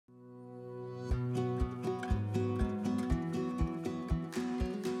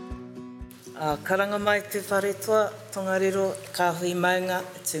Karanga mai te whare toa, tongariro, kāhui maunga,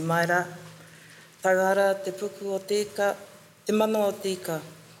 te maira, tauhara, te puku o tika, te mana o tika,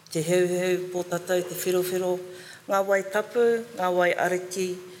 te heuheu, pōtatau, te whirowhiro, ngā wai tapu, ngā wai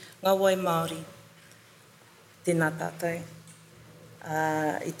ariki, ngā wai Māori. Tēnā tātou.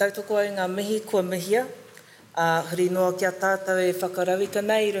 I tautoko ai ngā mihi kua mihia, huri noa kia tātou e whakarawika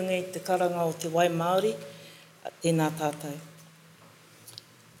nei runga i te karanga o te wai Māori, tēnā tātou.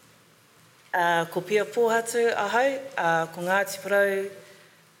 Ko pia Pohatu ahau, ko Ngāti Porou,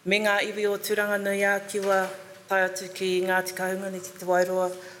 me ngā iwi o Turanga Nui Ākiwa, tai atu ki Ngāti Kahungani ki te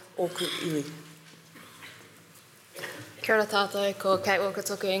Wairoa o ku iwi. Kia ora tātou, ko Kate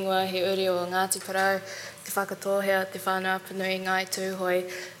Wakatoku Ingoa, he uri o Ngāti Porou, te whakatōhea, te whānau panui ngai tūhoi,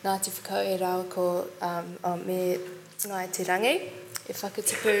 Ngāti whakau e rau ko me ngai te rangi, e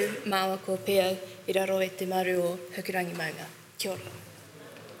whakatipu māua ko pia i raro e te maru o Hukirangi Maunga. Kia ora.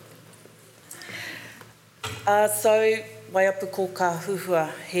 So, Waiapu Koka Huhua,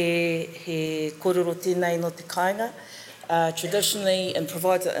 he kororo tēnei no te kāinga, traditionally, and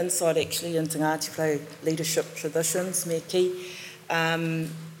provides an insight actually into Ngāti Porou leadership traditions, me ki, and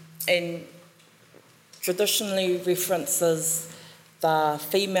traditionally references the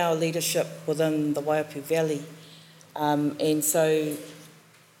female leadership within the Waiapu Valley. And so,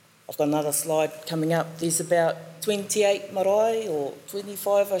 I've got another slide coming up, there's about 28 marae or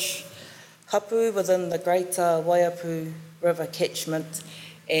 25-ish hapū within the greater Waiapu River catchment,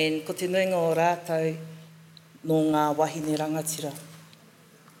 and ko te nuinga o rātou no ngā wahine rangatira.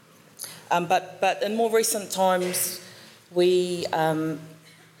 But in more recent times, we,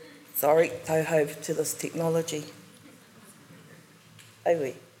 sorry, tauhou to this technology.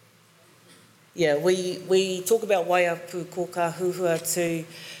 Aiwi. Yeah, we talk about Waiapu Koka Huhua to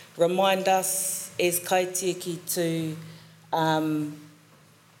remind us as kaitieki to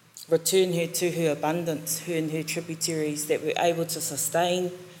return her to her abundance, her and her tributaries, that we're able to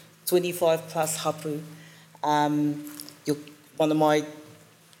sustain 25 plus hapū. One of my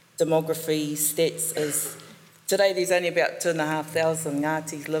demography stats is, today there's only about 2,500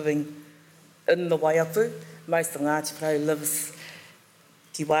 Ngāti living in the Waiapu. Most of Ngāti Porou lives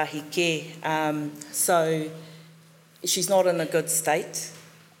ki wāhi ke. So she's not in a good state.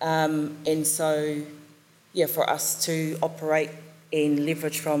 And so, yeah, for us to operate and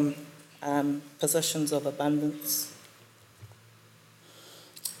leverage from positions of abundance.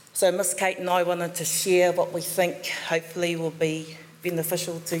 So Miss Kate and I wanted to share what we think hopefully will be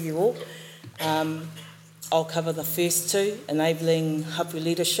beneficial to you all. I'll cover the first two, enabling hapū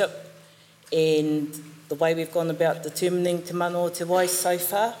leadership and the way we've gone about determining te mana o te wai so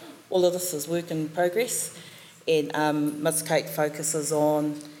far. All of this is work in progress. And Miss Kate focuses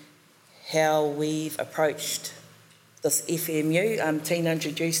on how we've approached this FMU. Tina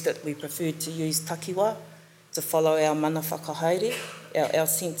introduced it, we preferred to use takiwa to follow our mana whakahaere, our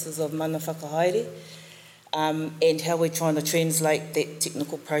senses of mana whakahaere, and how we're trying to translate that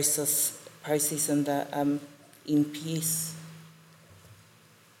technical process in the NPS.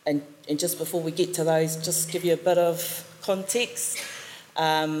 And just before we get to those, just give you a bit of context.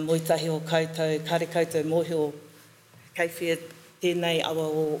 Moitahi o koutou, kare koutou mohi o keiwhia tēnei awa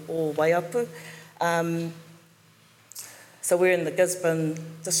o Waiapu. So we're in the Gisborne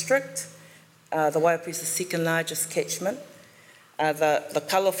district. The Waiapu is the second largest catchment. The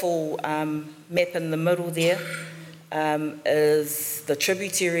colourful map in the middle there is the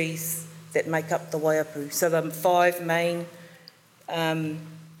tributaries that make up the Waiapu. So the five main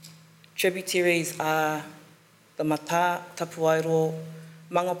tributaries are the Mata, Tapuairo,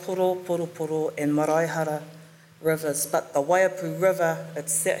 Mangaporo, Poroporo and Maraihara rivers. But the Waiapu River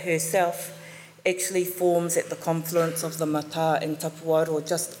herself actually forms at the confluence of the Mata and Tapuairo,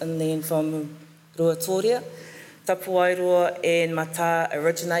 just inland from Ruatoria. Tapuairo and Mata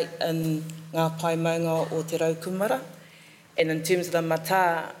originate in ngā pai maunga o te Raukumara. And in terms of the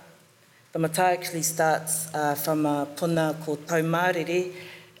Mata actually starts from a puna called Taumārere,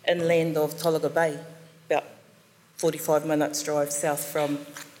 inland of Tolaga Bay, about 45 minutes drive south from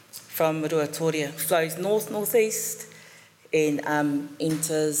Ruatoria. Flows north-northeast and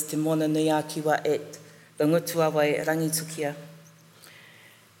enters Te Moana Nui Ākiwa at the Ngutuawa Rangitukia.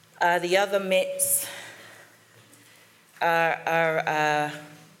 The other maps are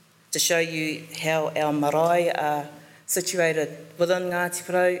to show you how our marae are situated within Ngāti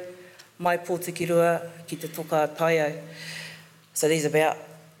Porou, mai Pōtikirua ki te toka Taiao. So there's about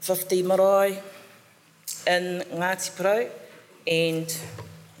 50 marae in Ngāti Porou, and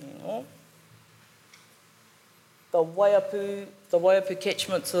the Waiapu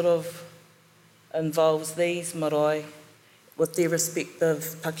catchment sort of involves these marae with their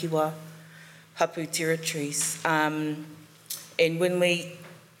respective takiwa hapū territories. And when we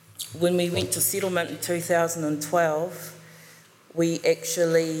went to settlement in 2012, we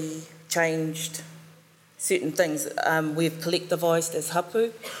actually changed certain things. We've collectivised as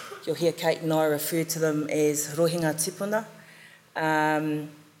hapū. You'll hear Kate and I refer to them as rohinga tipuna.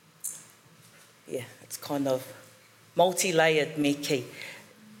 Yeah, it's kind of multi-layered me ki.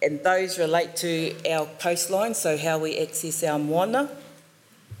 And those relate to our coastline, so how we access our moana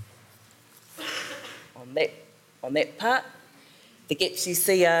on that part. The gaps you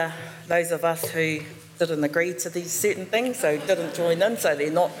see are those of us who didn't agree to these certain things, so didn't join in, so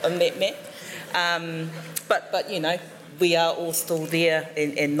they're not in that map. But you know, we are all still there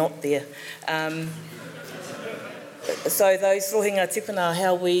and not there. So those rohinga tipuna are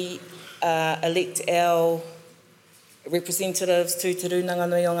how we elect our representatives to Te Rūnanga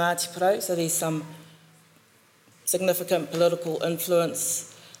o Ngāti Porou, so there's some significant political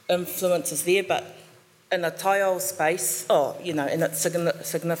influences there, but in a taiao space, and it's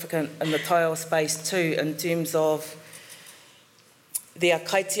significant in the taiao space too, in terms of their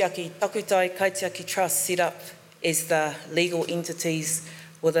kaitieki, takutai kaitieki trust set up as the legal entities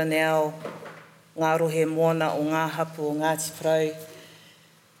within our ngā rohe moana o ngā hapū o Ngāti Porou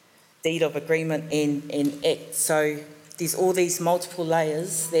deed of agreement and act. So there's all these multiple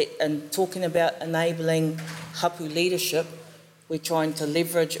layers that, in talking about enabling hapū leadership, we're trying to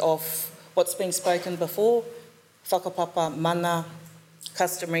leverage off what's been spoken before, whakapapa, mana,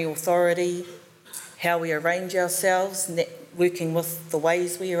 customary authority, how we arrange ourselves, working with the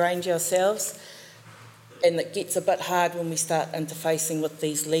ways we arrange ourselves. And it gets a bit hard when we start interfacing with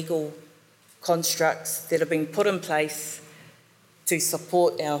these legal constructs that have been put in place to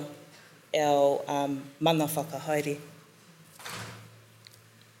support our mana whakahaere.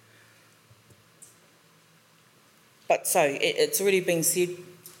 But so, it's already been said,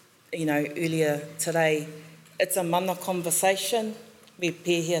 earlier today, it's a mana conversation. Me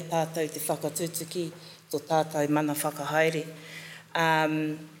pēhea tātou te whakatūtuki, tō tātou mana whakahaere.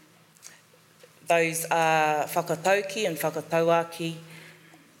 Those are whakatauki and whakatauaki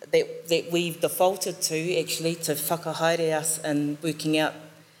that we've defaulted to, actually, to whakahaere us in working out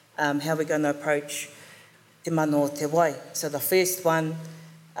how we're going to approach te mano o te wai. So the first one,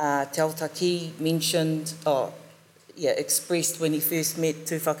 Te Autaki mentioned, expressed when he first met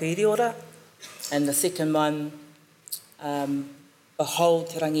tū whakairiora, and the second one, behold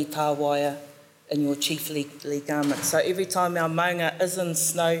te rangi tāwaia in your chiefly garment. So every time our maunga is in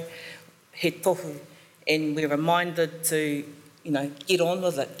snow, he tohu, and we're reminded to, get on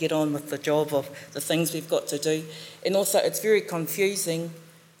with it, get on with the job of the things we've got to do. And also it's very confusing,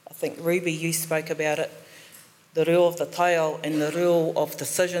 I think Ruby, you spoke about it, the rule of the taiao and the rule of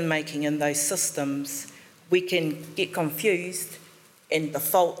decision making in those systems. We can get confused and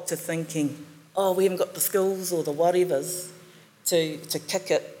default to thinking, we haven't got the skills or the whatevers to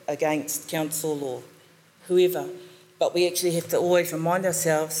kick it against council or whoever. But we actually have to always remind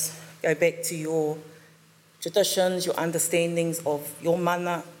ourselves, go back to your traditions, your understandings of your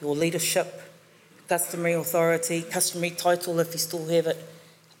mana, your leadership, customary authority, customary title if you still have it,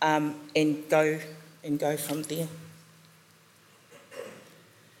 and go from there.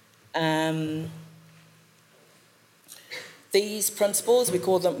 These principles, we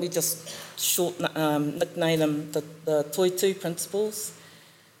just nickname them the toitu principles.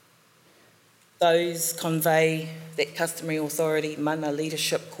 Those convey that customary authority, mana,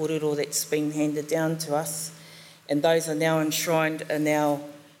 leadership, kōrero that's been handed down to us, and those are now enshrined in our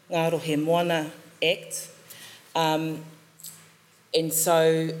Ngā Rohe Moana Act. And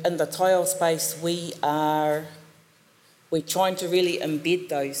so in the taiao space, we're trying to really embed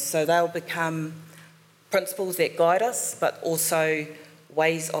those, so they'll become principles that guide us, but also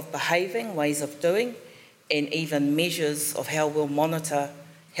ways of behaving, ways of doing, and even measures of how we'll monitor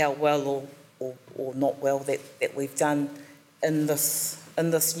how well or not well that we've done in this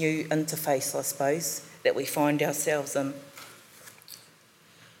new interface, I suppose, that we find ourselves in.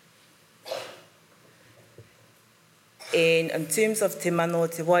 And in terms of te mano o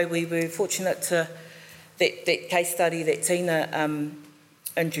te wai, we were fortunate to, that case study that Tina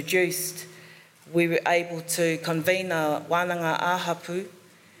introduced, we were able to convene a wānanga āhapū,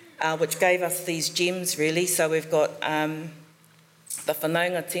 which gave us these gems, really. So we've got the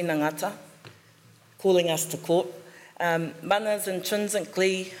whanaunga tīna ngata calling us to court. Mana is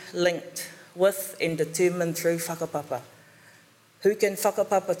intrinsically linked with and determined through whakapapa. Who can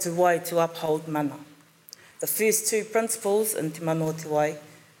whakapapa te wai to uphold mana? The first two principles in te mano o te wai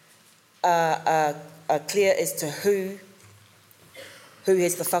are clear as to who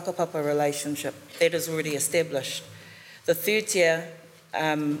has the whakapapa relationship. That is already established. The third tier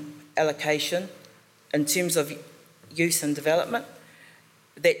allocation in terms of use and development,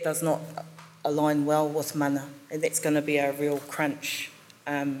 that does not align well with mana, and that's going to be a real crunch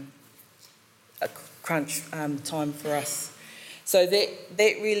time for us. So that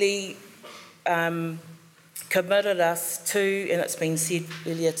really committed us to, and it's been said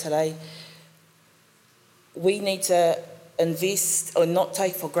earlier today, we need to invest or not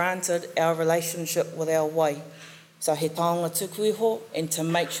take for granted our relationship with our wai. So he taonga tuku iho, and to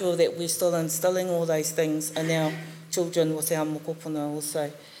make sure that we're still instilling all those things in our children with our mokopuna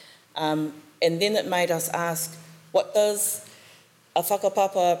also. And then it made us ask, what does a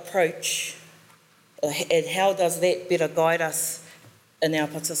whakapapa approach, and how does that better guide us in our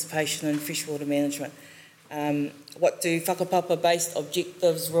participation in freshwater management? What do whakapapa-based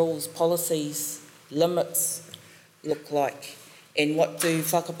objectives, rules, policies, limits look like? And what do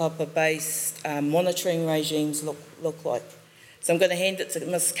whakapapa-based monitoring regimes look like? So I'm going to hand it to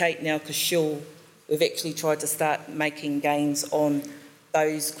Miss Kate now, because we've actually tried to start making gains on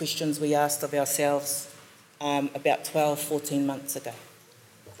those questions we asked of ourselves about 12, 14 months ago.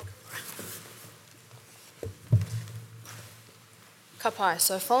 Ka pai.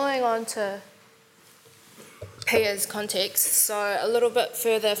 So following on to Pia's context, so a little bit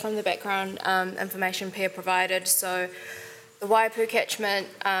further from the background information Pia provided. So the Waiapu Catchment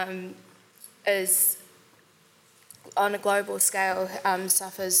is, on a global scale,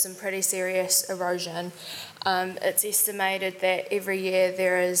 suffers some pretty serious erosion. It's estimated that every year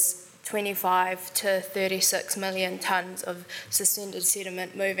there is 25 to 36 million tonnes of suspended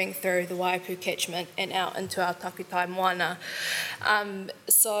sediment moving through the Waiapu Catchment and out into our takutai moana.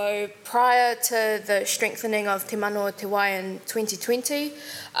 So prior to the strengthening of Te Mano o Te Wai in 2020,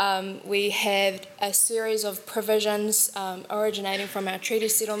 we had a series of provisions originating from our treaty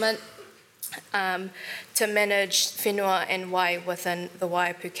settlement to manage whenua and wai within the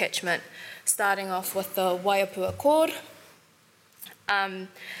Waiapu Catchment, starting off with the Waiapu Accord,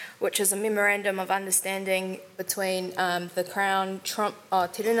 which is a memorandum of understanding between the Crown, Te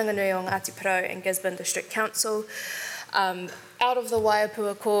Runanganui o Ngāti Porou and Gisborne District Council. Out of the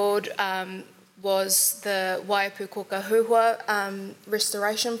Waiapu Accord was the Waiapu Koka Huhua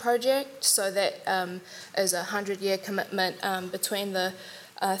restoration project, so that is a 100-year commitment between the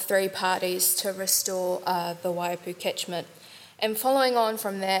three parties to restore the Waiapu Catchment. And following on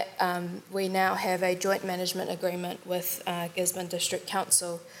from that, we now have a joint management agreement with Gisborne District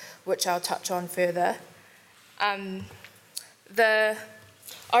Council, which I'll touch on further. The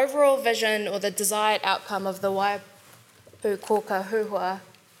overall vision or the desired outcome of the Waiapu Koka Huhua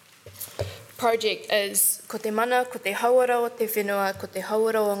project is ko te mana, ko te hauara o te whenua, ko te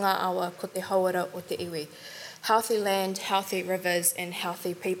hauara o ngā awa, ko te hauara o te iwi. Healthy land, healthy rivers, and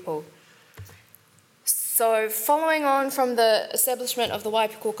healthy people. So following on from the establishment of the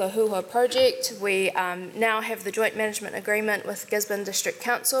Waiapu Koka Huhua project, we now have the joint management agreement with Gisborne District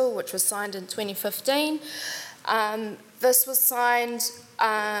Council, which was signed in 2015. This was signed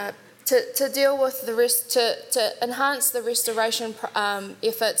to deal with the to enhance the restoration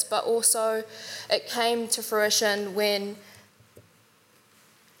efforts, but also it came to fruition when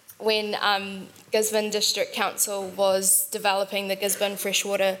Gisborne District Council was developing the Gisborne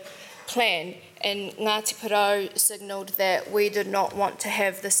Freshwater Plan, and Ngāti Porou signalled that we did not want to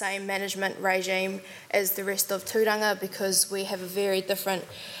have the same management regime as the rest of Tūranga, because we have a very different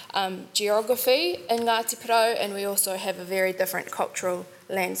geography in Ngāti Porou, and we also have a very different cultural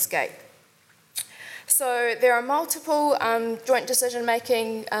landscape. So there are multiple joint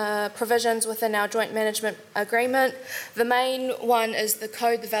decision-making provisions within our joint management agreement. The main one is the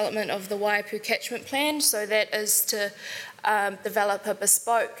co-development of the Waiapu Catchment Plan, so that is to develop a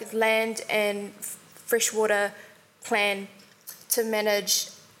bespoke land and freshwater plan to manage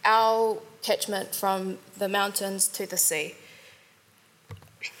our catchment from the mountains to the sea.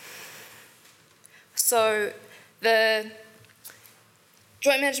 So the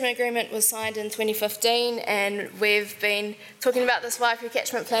joint management agreement was signed in 2015, and we've been talking about this Waiapu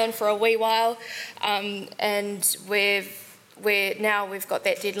Catchment Plan for a wee while, and we've got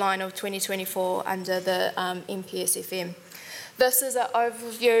that deadline of 2024 under the MPSFM. This is an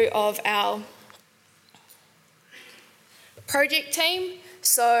overview of our project team.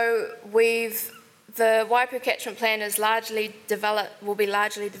 So the Waiapu Catchment Plan is will be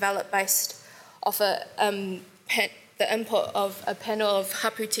largely developed based off the input of a panel of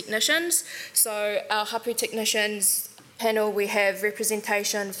hapū technicians. So our hapū technicians panel, we have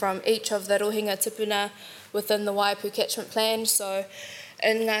representation from each of the rohinga tipuna within the Waiapu Catchment Plan. So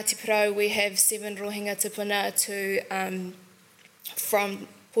in Ngāti Porou we have 7 rohinga tipuna from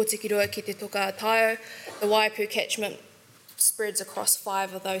Pōtikirua ki te Toka Ataio. The Waiapu Catchment spreads across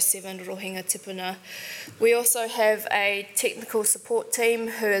 5 of those 7 rohinga tipuna. We also have a technical support team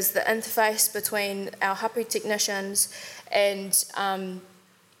who is the interface between our hapū technicians and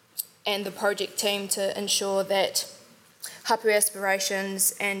the project team to ensure that hapū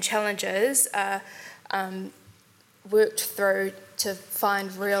aspirations and challenges are worked through to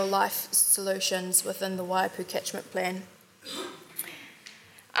find real-life solutions within the Waiapu Catchment Plan.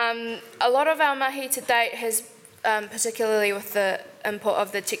 A lot of our mahi to date has, particularly with the input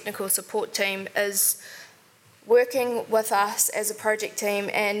of the technical support team, is working with us as a project team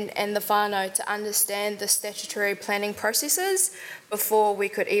and the whānau to understand the statutory planning processes before we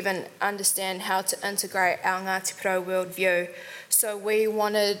could even understand how to integrate our Ngāti Porou worldview. So we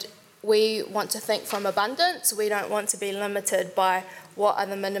want to think from abundance. We don't want to be limited by what are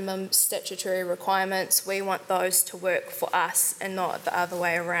the minimum statutory requirements. We want those to work for us and not the other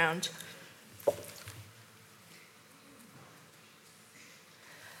way around.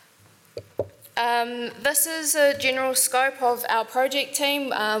 This is a general scope of our project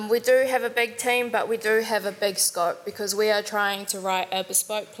team. We do have a big team, but we do have a big scope because we are trying to write a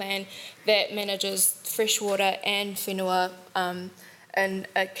bespoke plan that manages freshwater and whenua in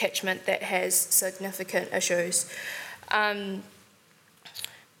a catchment that has significant issues.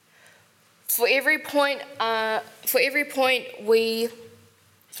 For every point, we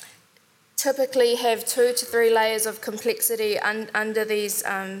typically have 2 to 3 layers of complexity under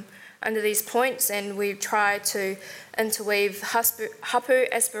these points, and we try to interweave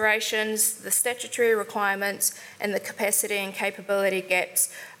hapū aspirations, the statutory requirements, and the capacity and capability gaps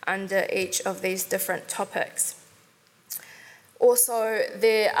under each of these different topics. Also,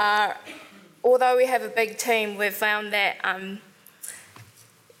 although we have a big team, we've found that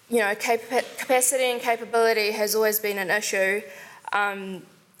capacity and capability has always been an issue. And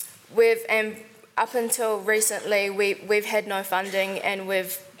up until recently, we've had no funding, and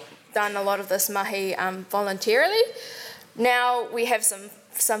we've done a lot of this mahi voluntarily. Now we have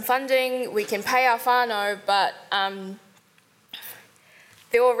some funding, we can pay our whānau, but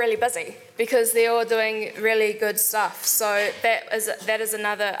they're all really busy because they're all doing really good stuff. So that is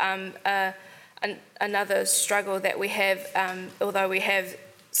another struggle that we have. Although we have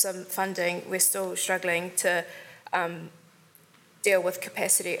some funding, we're still struggling to deal with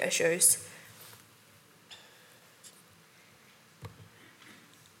capacity issues.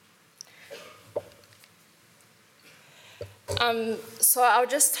 So I'll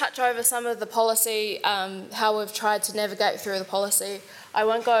just touch over some of the policy, how we've tried to navigate through the policy. I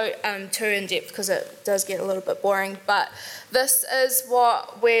won't go too in depth because it does get a little bit boring, but this is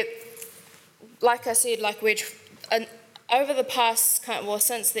what like I said, over the past,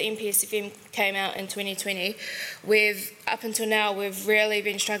 since the NPSFM came out in 2020, up until now, we've really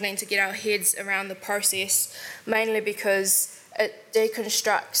been struggling to get our heads around the process, mainly because it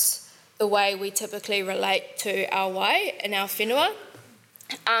deconstructs the way we typically relate to our wai and our whenua.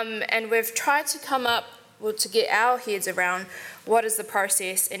 And we've tried to to get our heads around what is the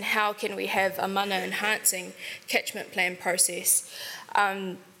process and how can we have a mana enhancing catchment plan process.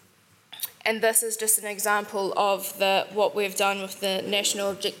 And this is just an example of what we've done with the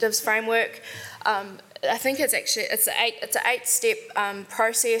National Objectives Framework. I think it's an 8-step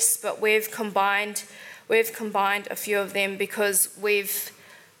process, but we've combined a few of them because we've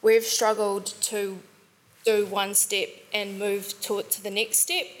struggled to do one step and move to the next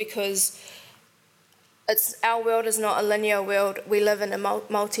step because our world is not a linear world. We live in a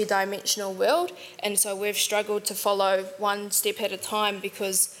multi-dimensional world, and so we've struggled to follow one step at a time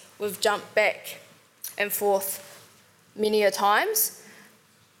because we've jumped back and forth many a times.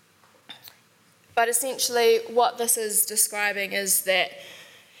 But essentially what this is describing is that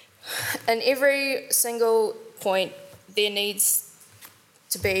in every single point there needs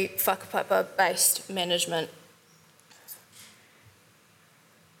to be whakapapa-based management.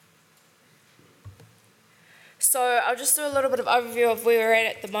 So I'll just do a little bit of overview of where we're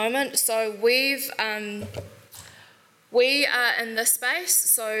at the moment. So we are in this space.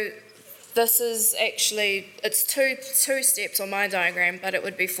 So this is actually, it's two steps on my diagram, but it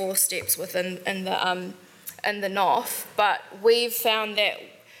would be 4 steps within in the north. But we've found that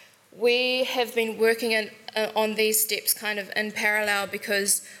we have been working on these steps kind of in parallel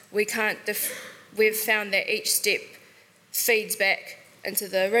because we've found that each step feeds back into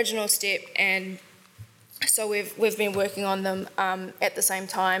the original step, and so we've been working on them at the same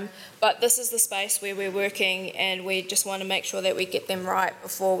time. But this is the space where we're working, and we just want to make sure that we get them right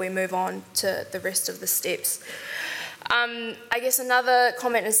before we move on to the rest of the steps. I guess another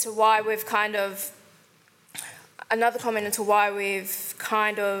comment as to why we've kind of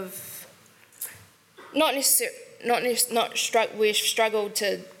not we've struggled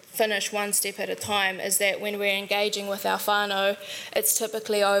to finish one step at a time is that when we're engaging with our whānau, it's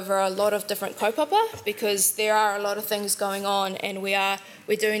typically over a lot of different kaupapa because there are a lot of things going on, and we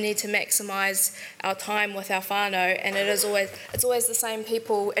do need to maximise our time with our whānau, and it's always the same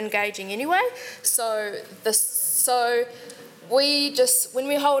people engaging anyway. So we just, when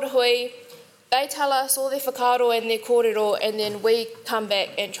we hold a hui, they tell us all their whakaaro and their kōrero, and then we come back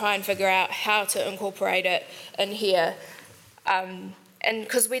and try and figure out how to incorporate it in here. And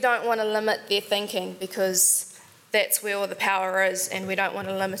because we don't want to limit their thinking, because that's where all the power is, and we don't want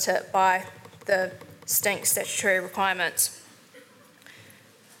to limit it by the distinct statutory requirements.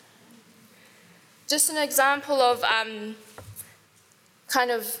 Just an example of kind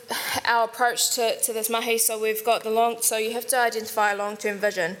of our approach to this mahi. So we've got so you have to identify a long-term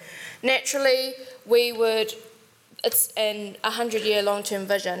vision. Naturally, it's an 100-year long-term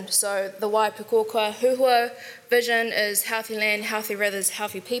vision. So the Waiapu Koka Huhua vision is healthy land, healthy rivers,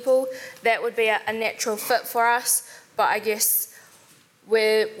 healthy people. That would be a natural fit for us, but I guess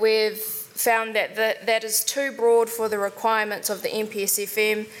we've found that that is too broad for the requirements of the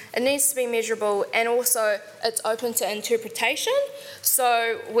NPSFM. It needs to be measurable, and also it's open to interpretation.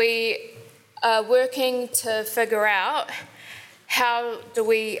 So we are working to figure out how do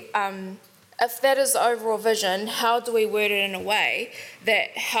we, if that is the overall vision, how do we word it in a way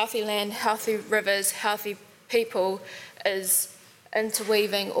that healthy land, healthy rivers, healthy people is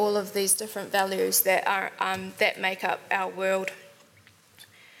interweaving all of these different values that are that make up our world.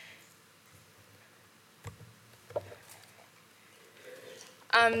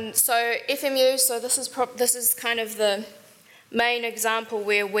 So FMU, so this is kind of the main example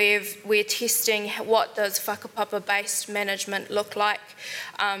where we're testing what does whakapapa-based management look like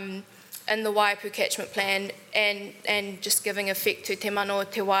in the Waiapu Catchment Plan, and just giving effect to te mano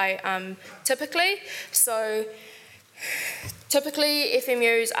te wai typically. So typically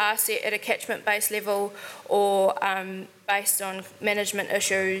FMUs are set at a catchment-based level or based on management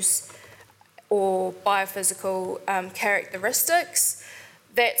issues or biophysical characteristics.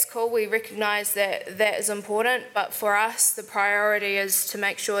 That's cool, we recognise that that is important, but for us the priority is to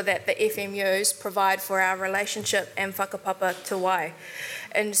make sure that the FMUs provide for our relationship and whakapapa te wai.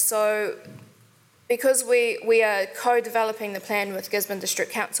 And so, because we are co-developing the plan with Gisborne District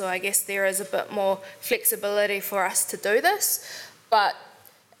Council, I guess there is a bit more flexibility for us to do this, but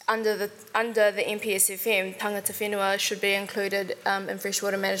under the NPSFM, tangata whenua should be included in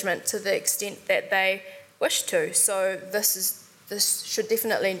freshwater management to the extent that they wish to. So this should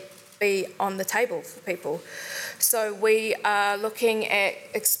definitely be on the table for people. So we are looking at,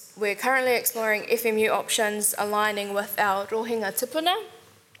 we're currently exploring FMU options aligning with our rohinga tipuna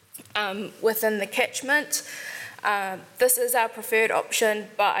within the catchment. This is our preferred option,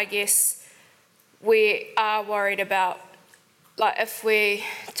 but I guess we are worried about, like, if we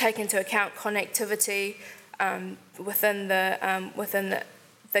take into account connectivity within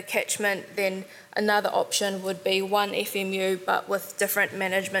the catchment, then another option would be one FMU but with different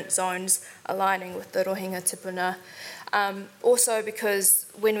management zones aligning with the rohinga tipuna. Also, because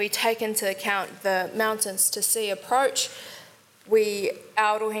when we take into account the mountains to sea approach,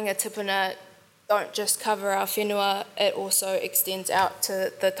 our rohinga tipuna don't just cover our whenua, it also extends out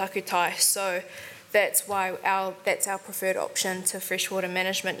to the takutai. So that's why that's our preferred option to freshwater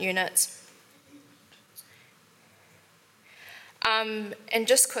management units. And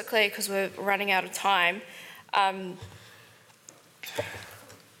just quickly, because we're running out of time, I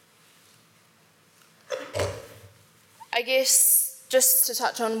guess just to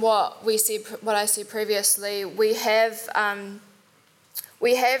touch on what I said previously, we have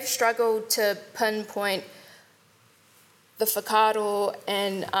struggled to pinpoint the whakaaro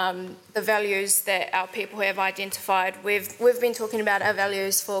and the values that our people have identified. We've been talking about our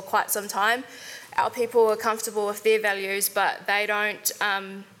values for quite some time. Our people are comfortable with their values, but they are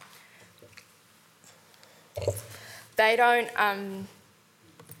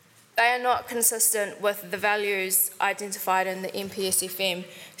not consistent with the values identified in the NPSFM.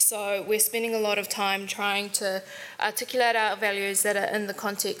 So we're spending a lot of time trying to articulate our values that are in the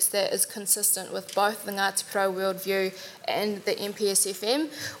context that is consistent with both the Ngāti Porou worldview and the NPSFM.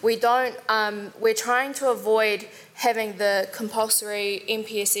 We're trying to avoid having the compulsory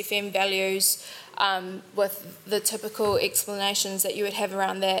NPSFM values with the typical explanations that you would have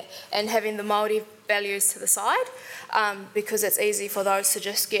around that, and having the Māori values to the side, because it's easy for those to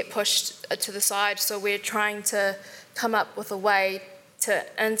just get pushed to the side. So we're trying to come up with a way to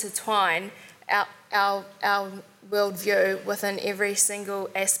intertwine our worldview within every single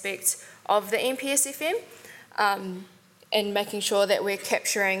aspect of the NPSFM, and making sure that we're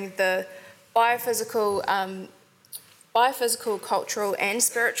capturing the biophysical biophysical, cultural and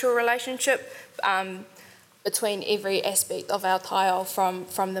spiritual relationship between every aspect of our taiao,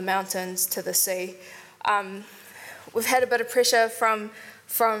 from the mountains to the sea. We've had a bit of pressure from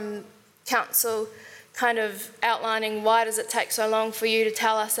council kind of outlining why does it take so long for you to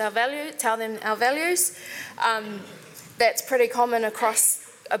tell them our values. That's pretty common across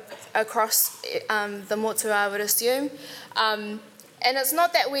the motu, I would assume. And it's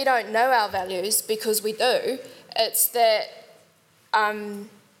not that we don't know our values, because we do. It's that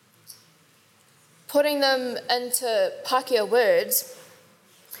putting them into Pākehā words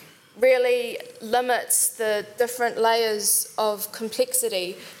really limits the different layers of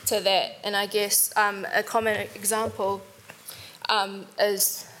complexity to that. And I guess a common example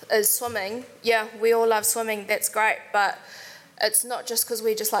is swimming. Yeah, we all love swimming, that's great, but it's not just because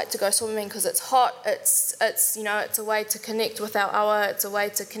we just like to go swimming because it's hot. It's you know, it's a way to connect with our awa, it's a way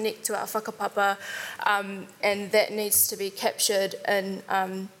to connect to our whakapapa, and that needs to be captured in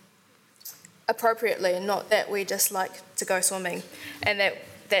appropriately, and not that we just like to go swimming, and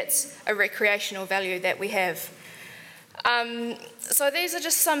that's a recreational value that we have. So these are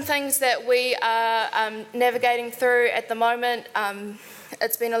just some things that we are navigating through at the moment.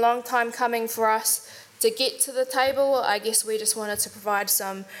 It's been a long time coming for us to get to the table. I guess we just wanted to provide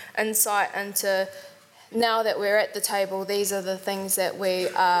some insight into, now that we're at the table, these are the things that we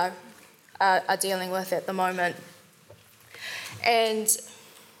are dealing with at the moment. And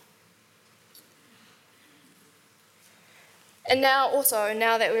now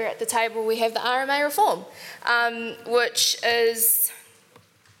that we're at the table, we have the RMA reform, which is,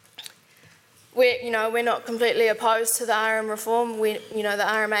 we're not completely opposed to the RM reform. The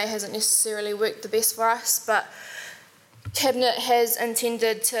RMA hasn't necessarily worked the best for us, but Cabinet has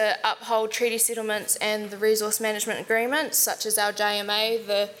intended to uphold treaty settlements and the resource management agreements, such as our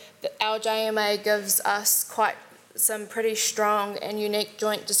JMA. Our JMA gives us quite some pretty strong and unique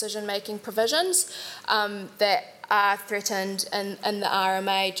joint decision-making provisions that are threatened in the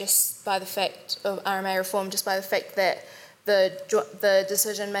RMA just by the fact of RMA reform, just by the fact that the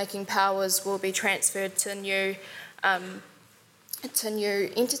decision-making powers will be transferred to new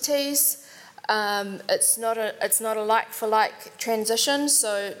entities. It's not a like-for-like transition.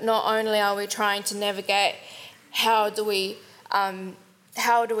 So not only are we trying to navigate how do we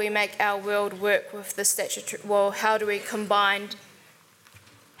make our world work with the statutory, how do we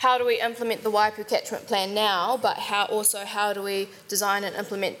implement the Waiapu Catchment Plan now, but how do we design and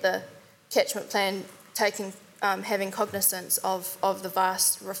implement the catchment plan, having cognizance of the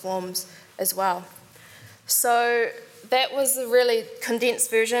vast reforms as well. So that was a really condensed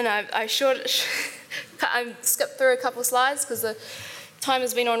version. I skipped through a couple of slides because the time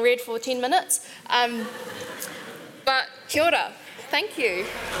has been on red for 10 minutes. But kia ora, thank you.